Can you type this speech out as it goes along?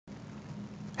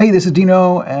Hey, this is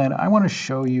Dino, and I want to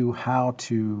show you how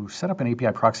to set up an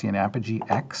API proxy in Apigee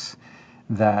X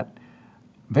that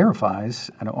verifies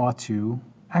an OAuth2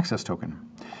 access token.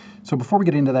 So before we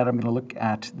get into that, I'm going to look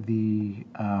at the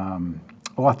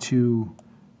OAuth2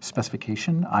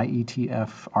 specification,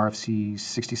 IETF RFC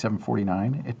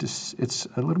 6749. It's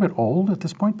a little bit old at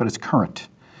this point, but it's current.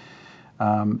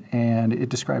 And it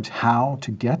describes how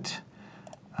to get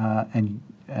and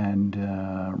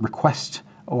request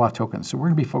OAuth tokens. So we're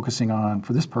going to be focusing on,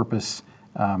 for this purpose,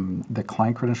 the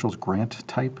client credentials grant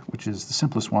type, which is the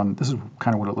simplest one. This is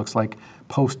kind of what it looks like.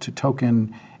 Post to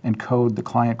token, encode the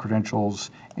client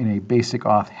credentials in a basic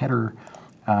auth header,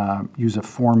 use a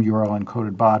form URL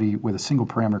encoded body with a single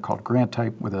parameter called grant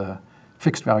type with a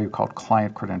fixed value called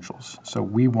client credentials. So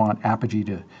we want Apigee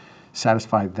to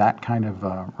satisfy that kind of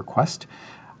request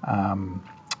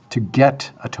to get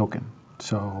a token.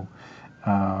 So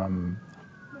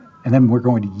and then we're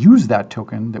going to use that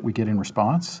token that we get in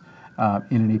response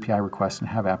in an API request and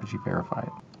have Apigee verify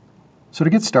it. So to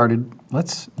get started,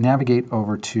 let's navigate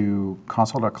over to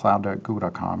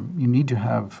console.cloud.google.com. You need to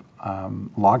have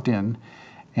logged in,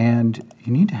 and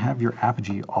you need to have your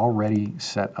Apigee already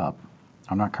set up.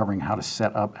 I'm not covering how to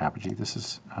set up Apigee. This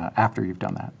is after you've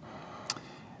done that.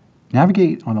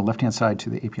 Navigate on the left-hand side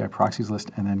to the API proxies list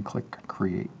and then click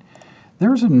Create.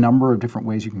 There's a number of different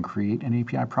ways you can create an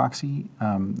API proxy.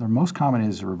 The most common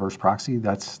is a reverse proxy.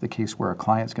 That's the case where a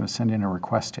client is going to send in a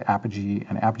request to Apigee,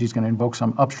 and Apigee is going to invoke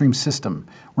some upstream system.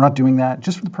 We're not doing that.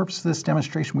 Just for the purpose of this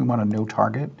demonstration, we want a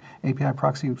no-target API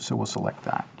proxy, so we'll select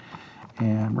that.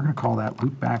 And we're going to call that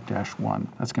loopback-1.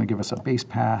 That's going to give us a base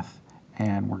path,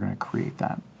 and we're going to create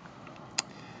that.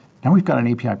 Now we've got an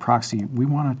API proxy. We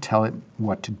want to tell it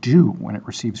what to do when it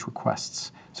receives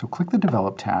requests. So click the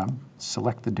Develop tab,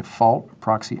 select the default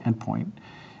proxy endpoint,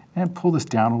 and pull this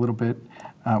down a little bit.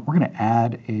 We're going to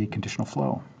add a conditional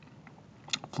flow.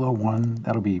 Flow 1,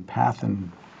 that'll be path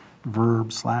and verb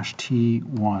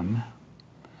 /t1.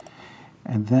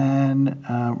 And then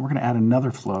we're going to add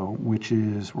another flow, which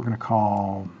is we're going to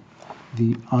call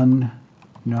the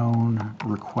unknown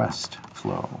request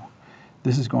flow.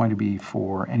 This is going to be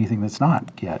for anything that's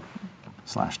not get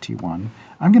 /t1.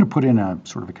 I'm going to put in a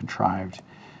sort of a contrived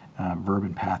verb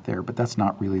and path there, but that's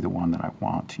not really the one that I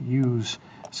want to use.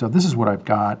 So this is what I've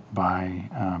got by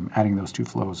adding those two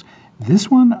flows. This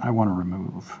one I want to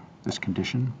remove, this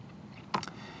condition.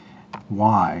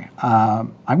 Why?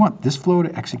 I want this flow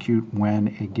to execute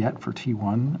when a get for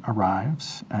T1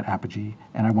 arrives at Apigee,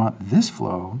 and I want this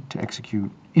flow to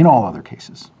execute in all other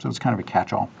cases. So it's kind of a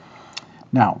catch-all.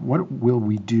 Now, what will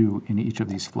we do in each of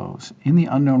these flows? In the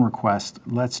unknown request,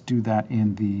 let's do that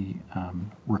in the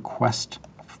request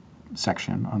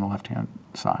section on the left-hand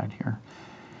side here.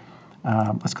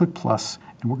 Let's click plus,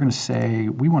 and we're going to say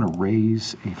we want to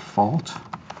raise a fault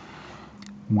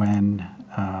when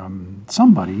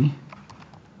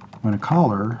when a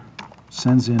caller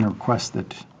sends in a request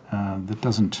that that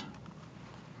doesn't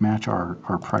match our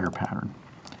prior pattern.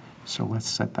 So let's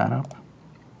set that up.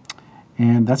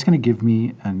 And that's going to give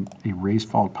me a raise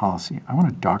fault policy. I want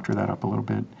to doctor that up a little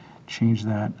bit, change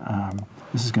that.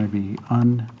 This is going to be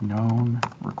unknown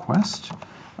request,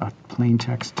 a plain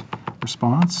text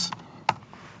response.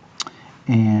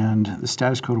 And the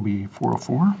status code will be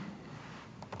 404.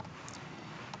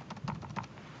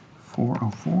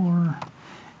 404.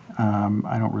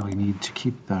 I don't really need to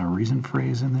keep the reason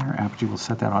phrase in there. Apigee will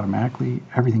set that automatically.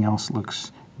 Everything else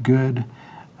looks good,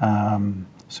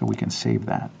 so we can save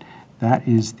that. That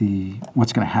is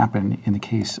what's going to happen in the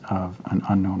case of an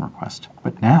unknown request.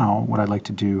 But now what I'd like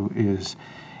to do is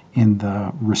in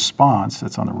the response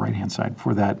that's on the right-hand side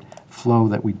for that flow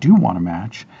that we do want to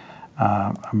match,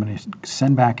 I'm going to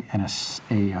send back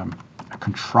a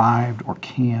contrived or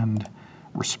canned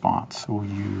response. So we'll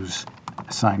use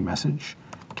assign message.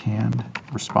 Canned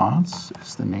response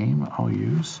is the name I'll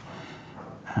use.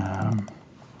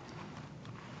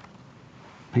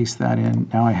 Paste that in.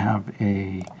 Now I have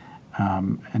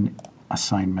an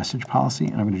assigned message policy,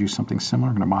 and I'm going to do something similar.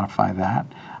 I'm going to modify that.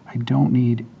 I don't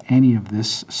need any of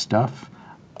this stuff,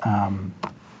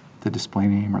 the display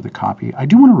name or the copy. I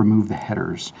do want to remove the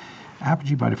headers.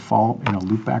 Apigee by default in a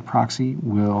loopback proxy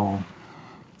will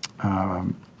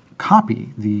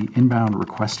copy the inbound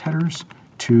request headers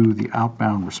to the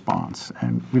outbound response,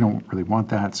 and we don't really want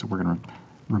that, so we're going to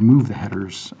remove the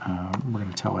headers. We're going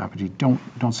to tell Apigee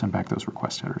don't send back those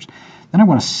request headers. Then I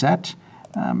want to set.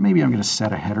 Maybe I'm going to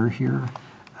set a header here.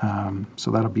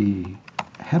 So that'll be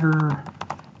header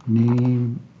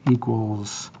name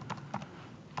equals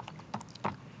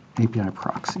API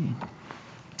proxy.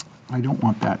 I don't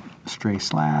want that stray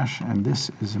slash, and this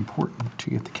is important to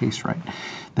get the case right.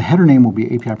 The header name will be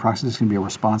API proxy. This is going to be a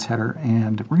response header,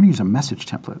 and we're going to use a message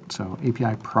template. So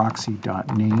API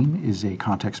proxy.name is a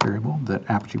context variable that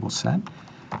Apigee will set.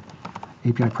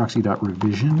 API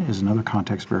proxy.revision is another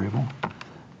context variable.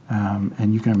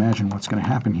 And you can imagine what's going to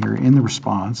happen here. In the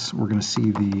response, we're going to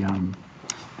see the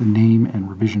name and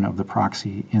revision of the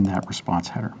proxy in that response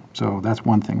header. So that's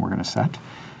one thing we're going to set.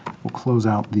 We'll close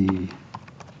out the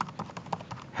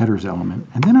headers element.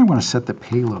 And then I want to set the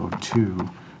payload too.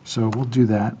 So we'll do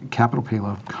that. Capital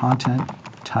payload content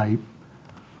type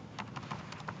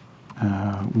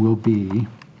will be,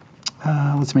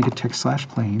 let's make it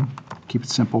text/plain. Keep it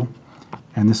simple.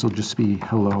 And this will just be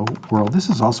hello world. This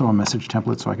is also a message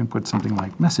template, so I can put something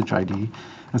like message ID.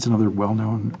 That's another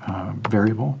well-known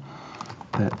variable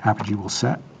that Apigee will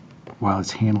set while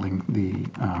it's handling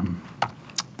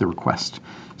the request.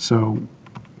 So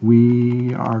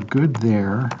we are good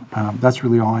there. That's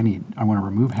really all I need. I want to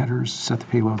remove headers, set the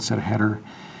payload, set a header,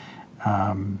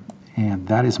 and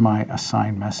that is my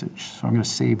assigned message. So I'm going to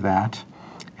save that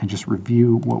and just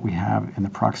review what we have in the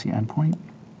proxy endpoint.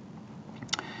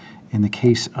 In the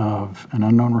case of an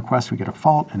unknown request, we get a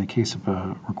fault. In the case of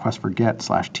a request for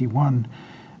get/T1,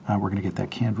 we're going to get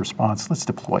that canned response. Let's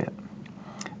deploy it.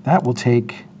 That will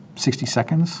take 60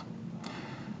 seconds.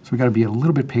 So we've got to be a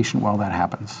little bit patient while that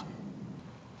happens.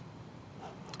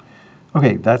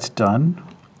 Okay, that's done.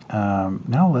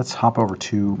 Now let's hop over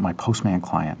to my Postman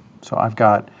client. So I've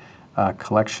got a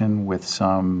collection with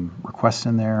some requests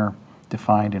in there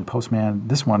defined in Postman.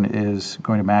 This one is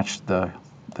going to match the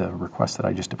request that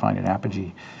I just defined in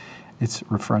Apigee. It's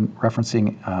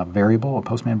referencing a variable, a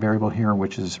Postman variable here,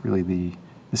 which is really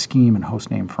the scheme and host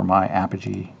name for my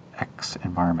Apigee X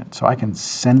environment. So I can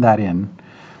send that in,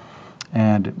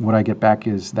 and what I get back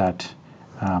is that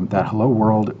that hello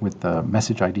world with the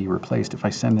message ID replaced. If I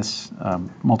send this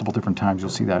multiple different times, you'll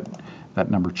see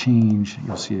that number change.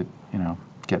 You'll see it,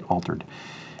 get altered.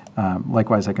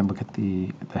 Likewise, I can look at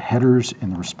the headers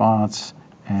in the response,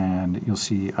 and you'll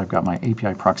see I've got my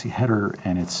API proxy header,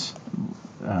 and it's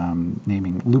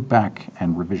naming loopback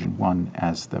and revision 1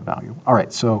 as the value. All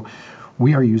right, so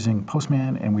we are using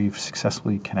Postman, and we've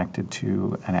successfully connected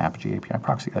to an Apigee API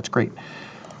proxy. That's great.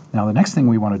 Now the next thing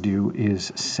we want to do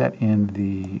is set in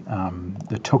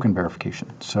the token verification.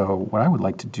 So what I would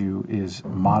like to do is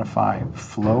modify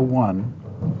flow1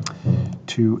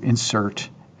 to insert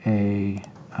a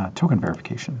token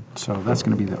verification. So that's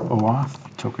going to be the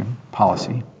OAuth token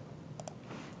policy,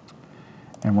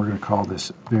 and we're going to call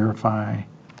this verify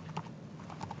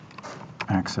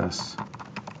access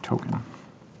token.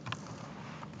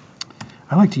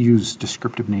 I like to use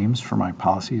descriptive names for my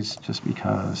policies just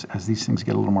because as these things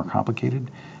get a little more complicated,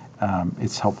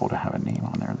 it's helpful to have a name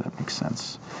on there that makes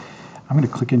sense. I'm going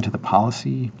to click into the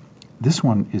policy. This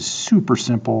one is super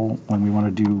simple when we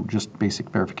want to do just basic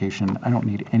verification. I don't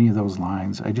need any of those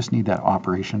lines. I just need that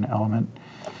operation element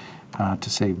to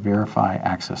say verify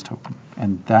access token.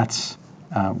 And that's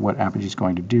what Apigee is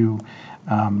going to do.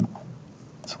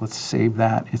 So let's save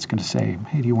that. It's going to say,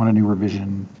 hey, do you want a new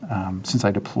revision? Since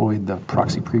I deployed the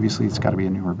proxy previously, it's got to be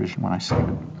a new revision when I save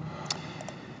it.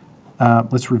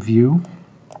 Let's review.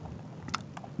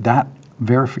 That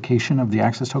verification of the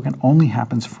access token only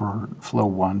happens for flow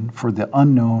 1. For the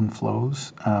unknown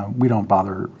flows, we don't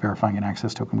bother verifying an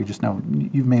access token. We just know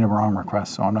you've made a wrong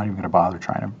request, so I'm not even going to bother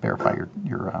trying to verify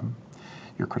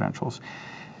your credentials.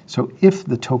 So if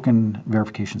the token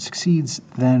verification succeeds,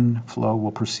 then flow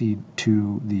will proceed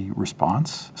to the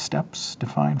response steps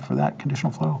defined for that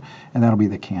conditional flow, and that'll be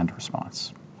the canned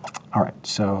response. All right,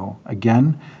 so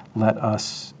again, let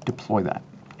us deploy that,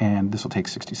 and this will take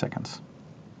 60 seconds.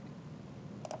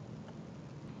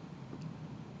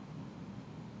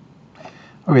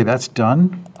 Okay, that's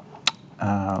done.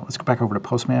 Let's go back over to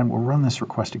Postman. We'll run this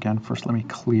request again. First, let me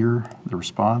clear the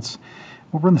response.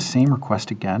 We'll run the same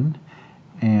request again,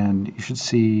 and you should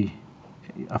see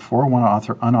a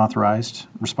 401 unauthorized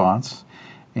response,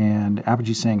 and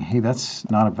Apigee saying, hey, that's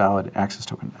not a valid access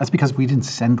token. That's because we didn't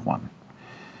send one.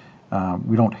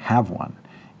 We don't have one.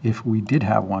 If we did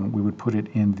have one, we would put it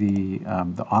in the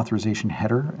authorization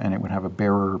header, and it would have a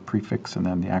bearer prefix and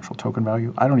then the actual token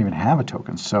value. I don't even have a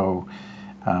token, so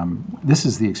this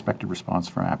is the expected response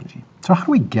from Apigee. So how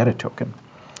do we get a token?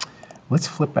 Let's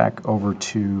flip back over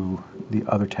to the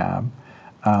other tab.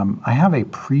 I have a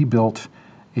pre-built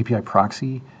API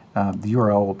proxy. The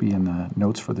URL will be in the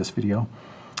notes for this video.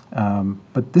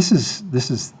 But this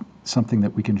is something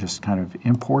that we can just kind of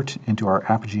import into our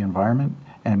Apigee environment,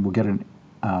 and we'll get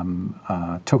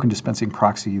a token dispensing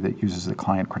proxy that uses the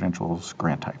client credentials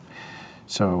grant type.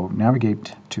 So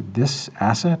navigate to this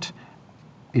asset,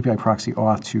 API proxy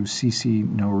OAuth2 CC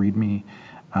no README,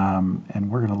 and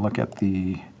we're going to look at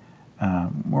the,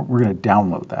 we're going to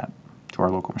download that to our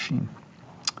local machine.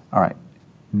 All right,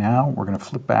 now we're going to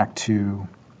flip back to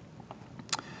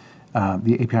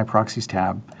the API proxies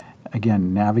tab.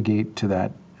 Again, navigate to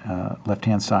that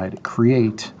left-hand side,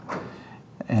 create.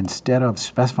 Instead of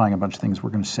specifying a bunch of things,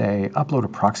 we're going to say upload a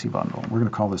proxy bundle. We're going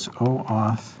to call this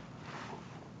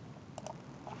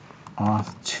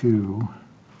OAuth2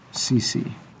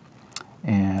 CC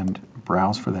and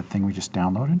browse for that thing we just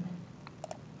downloaded.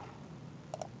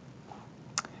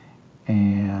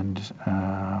 And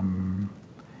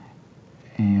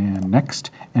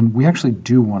next. And we actually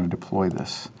do want to deploy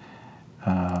this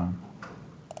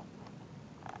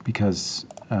because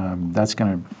that's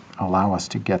going to allow us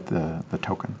to get the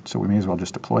token. So we may as well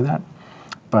just deploy that.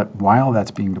 But while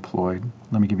that's being deployed,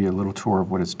 let me give you a little tour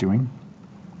of what it's doing.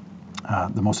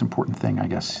 The most important thing, I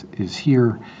guess, is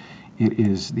here. It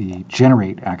is the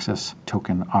generate access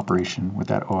token operation with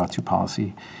that OAuth2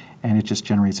 policy, and it just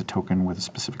generates a token with a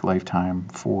specific lifetime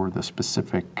for the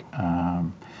specific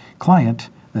client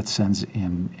that sends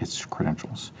in its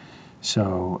credentials.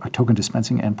 So a token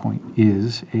dispensing endpoint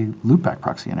is a loopback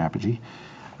proxy in Apigee,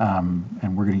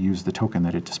 and we're going to use the token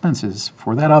that it dispenses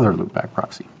for that other loopback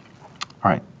proxy.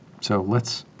 All right, so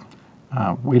let's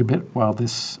wait a bit while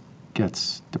this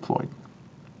gets deployed.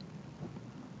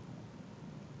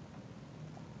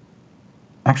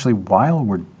 Actually, while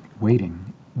we're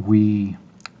waiting, we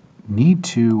need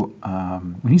some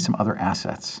other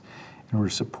assets in order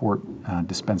to support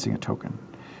dispensing a token.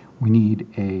 We need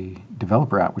a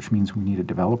developer app, which means we need a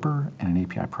developer and an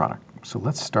API product. So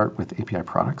let's start with API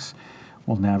products.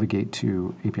 We'll navigate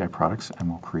to API products and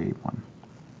we'll create one.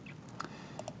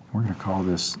 We're going to call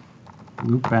this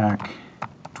Loopback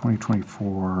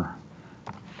 2024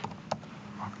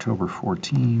 October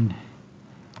 14.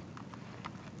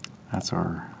 That's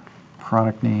our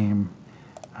product name.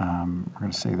 We're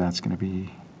going to say that's going to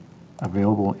be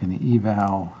available in the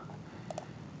eval,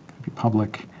 going to be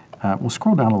public. We'll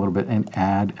scroll down a little bit and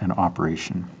add an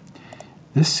operation.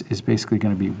 This is basically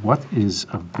going to be what is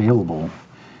available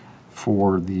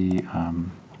for the,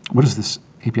 what does this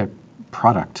API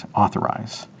product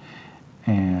authorize?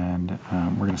 And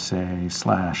we're going to say /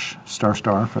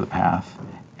 ** for the path,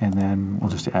 and then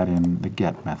we'll just add in the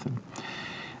get method.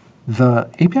 The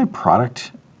API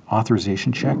product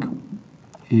authorization check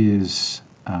is,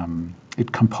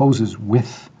 it composes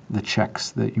with the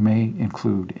checks that you may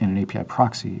include in an API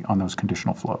proxy on those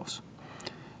conditional flows.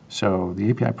 So the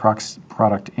API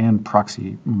product and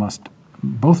proxy must,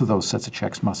 both of those sets of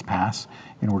checks must pass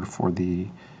in order for the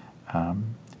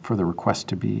request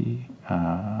to be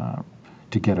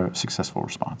to get a successful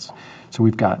response. So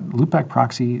we've got loopback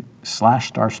proxy /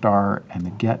 ** and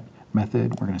the get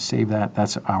method. We're going to save that.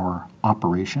 That's our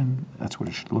operation. That's what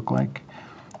it should look like.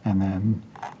 And then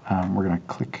we're going to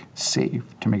click Save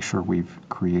to make sure we've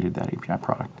created that API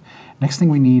product. Next thing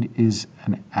we need is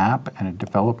an app and a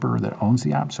developer that owns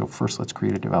the app. So first let's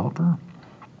create a developer.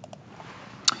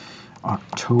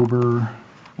 October,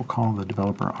 we'll call the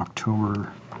developer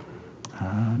October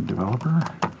developer.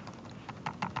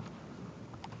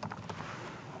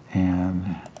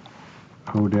 And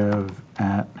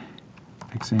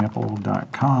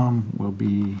odev@example.com will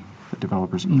be the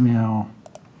developer's email.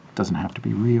 Doesn't have to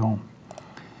be real.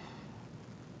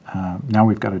 Now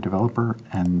we've got a developer,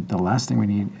 and the last thing we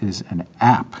need is an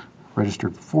app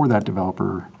registered for that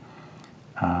developer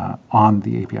on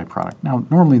the API product. Now,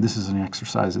 normally this is an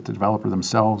exercise that the developer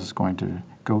themselves is going to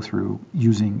go through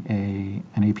using an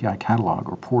API catalog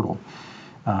or portal.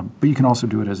 But you can also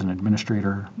do it as an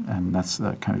administrator, and that's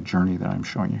the kind of journey that I'm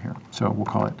showing you here. So we'll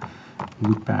call it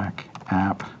Loopback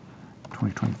App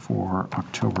 2024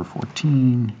 October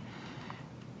 14.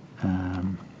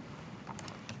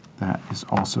 That is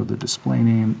also the display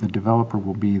name. The developer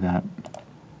will be that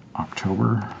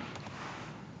October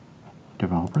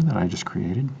developer that I just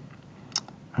created.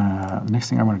 The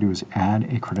next thing I want to do is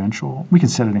add a credential. We can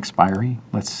set an expiry.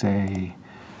 Let's say,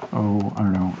 I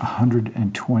don't know,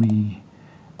 120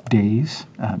 days.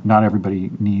 Not everybody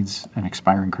needs an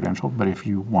expiring credential, but if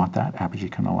you want that,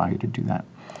 Apigee can allow you to do that.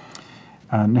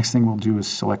 Next thing we'll do is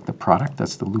select the product.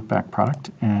 That's the loopback product,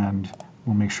 and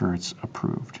we'll make sure it's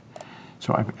approved.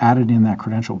 So I've added in that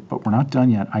credential, but we're not done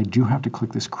yet. I do have to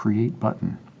click this Create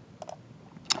button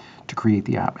to create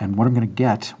the app. And what I'm going to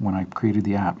get when I've created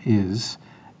the app is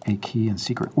a key and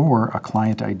secret, or a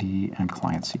client ID and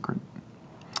client secret.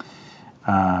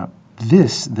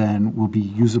 This then will be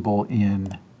usable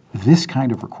in this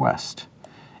kind of request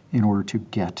in order to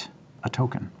get a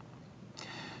token.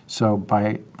 So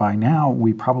by now,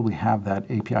 we probably have that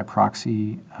API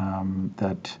proxy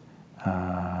that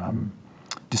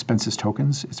dispenses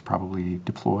tokens. It's probably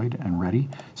deployed and ready.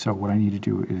 So what I need to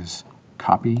do is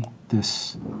copy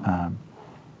this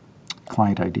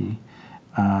client ID,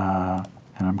 and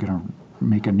I'm going to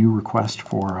make a new request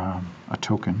for a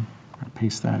token.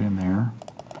 Paste that in there,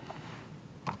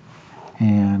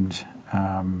 and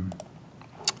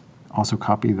also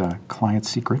copy the client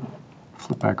secret,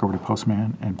 flip back over to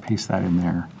Postman, and paste that in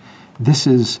there. This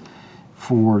is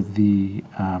for the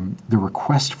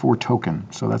request for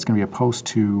token. So that's going to be a post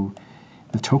to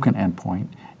the token endpoint.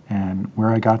 And where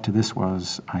I got to this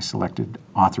was I selected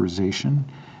authorization,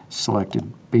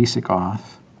 selected basic auth,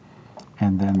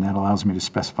 and then that allows me to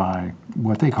specify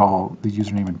what they call the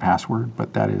username and password,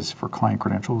 but that is for client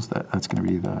credentials. That's going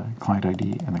to be the client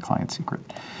ID and the client secret.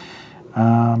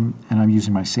 And I'm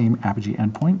using my same Apigee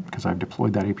endpoint because I've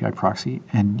deployed that API proxy.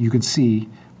 And you can see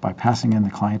by passing in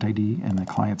the client ID and the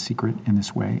client secret in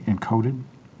this way, encoded,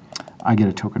 I get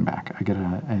a token back. I get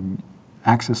an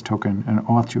access token, an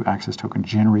OAuth2 access token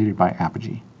generated by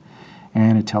Apigee.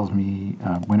 And it tells me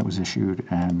when it was issued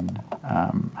and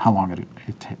how long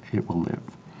it will live.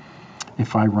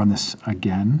 If I run this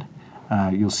again,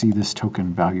 you'll see this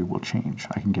token value will change.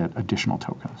 I can get additional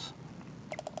tokens.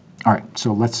 All right,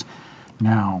 so let's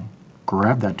now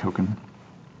grab that token.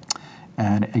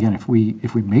 And again, if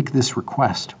we make this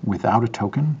request without a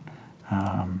token,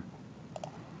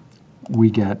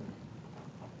 we get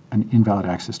an invalid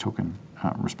access token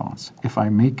response. If I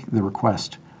make the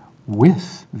request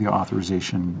with the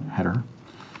authorization header,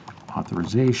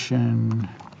 authorization,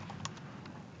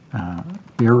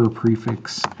 bearer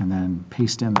prefix, and then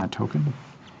paste in that token,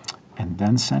 and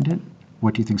then send it,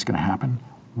 what do you think is going to happen?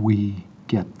 We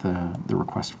get the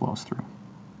request flows through.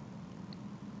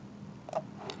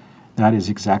 That is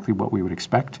exactly what we would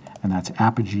expect, and that's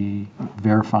Apigee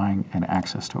verifying an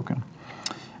access token.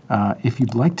 If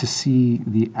you'd like to see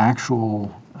the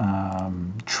actual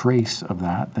trace of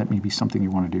that may be something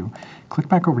you want to do, click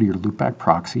back over to your loopback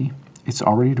proxy. It's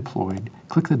already deployed.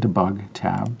 Click the debug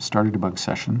tab, start a debug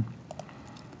session.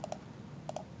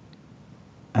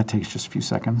 That takes just a few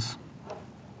seconds.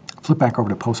 Flip back over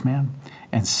to Postman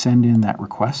and send in that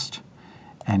request,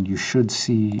 and you should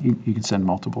see, you can send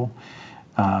multiple,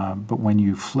 but when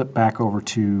you flip back over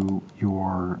to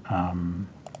your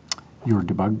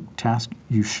debug task,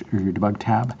 your debug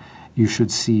tab, you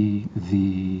should see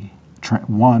the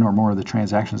one or more of the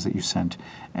transactions that you sent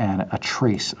and a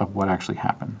trace of what actually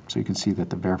happened. So you can see that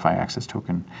the verify access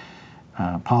token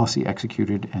policy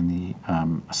executed and the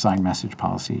assign message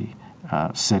policy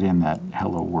set in that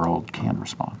hello world canned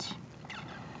response.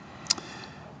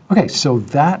 Okay, so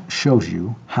that shows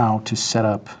you how to set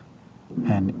up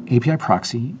an API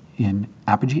proxy in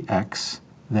Apigee X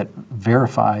that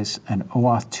verifies an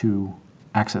OAuth2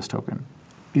 access token.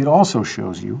 It also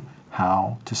shows you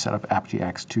how to set up Apigee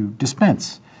X to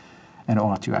dispense an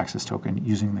OAuth2 access token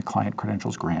using the client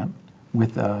credentials grant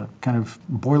with a kind of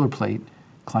boilerplate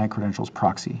client credentials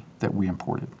proxy that we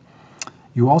imported.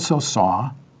 You also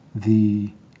saw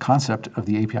the concept of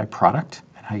the API product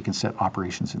and how you can set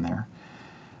operations in there,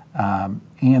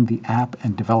 and the app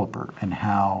and developer and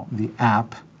how the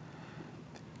app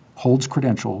holds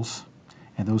credentials,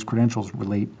 and those credentials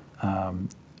relate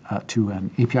to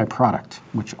an API product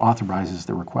which authorizes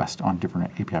the request on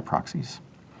different API proxies.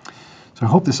 So I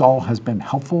hope this all has been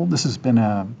helpful. This has been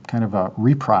a kind of a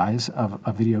reprise of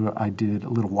a video I did a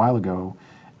little while ago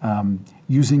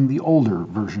using the older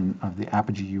version of the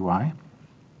Apigee UI.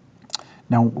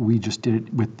 Now we just did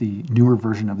it with the newer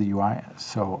version of the UI,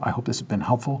 so I hope this has been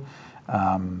helpful.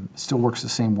 Still works the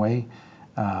same way.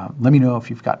 Let me know if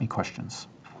you've got any questions.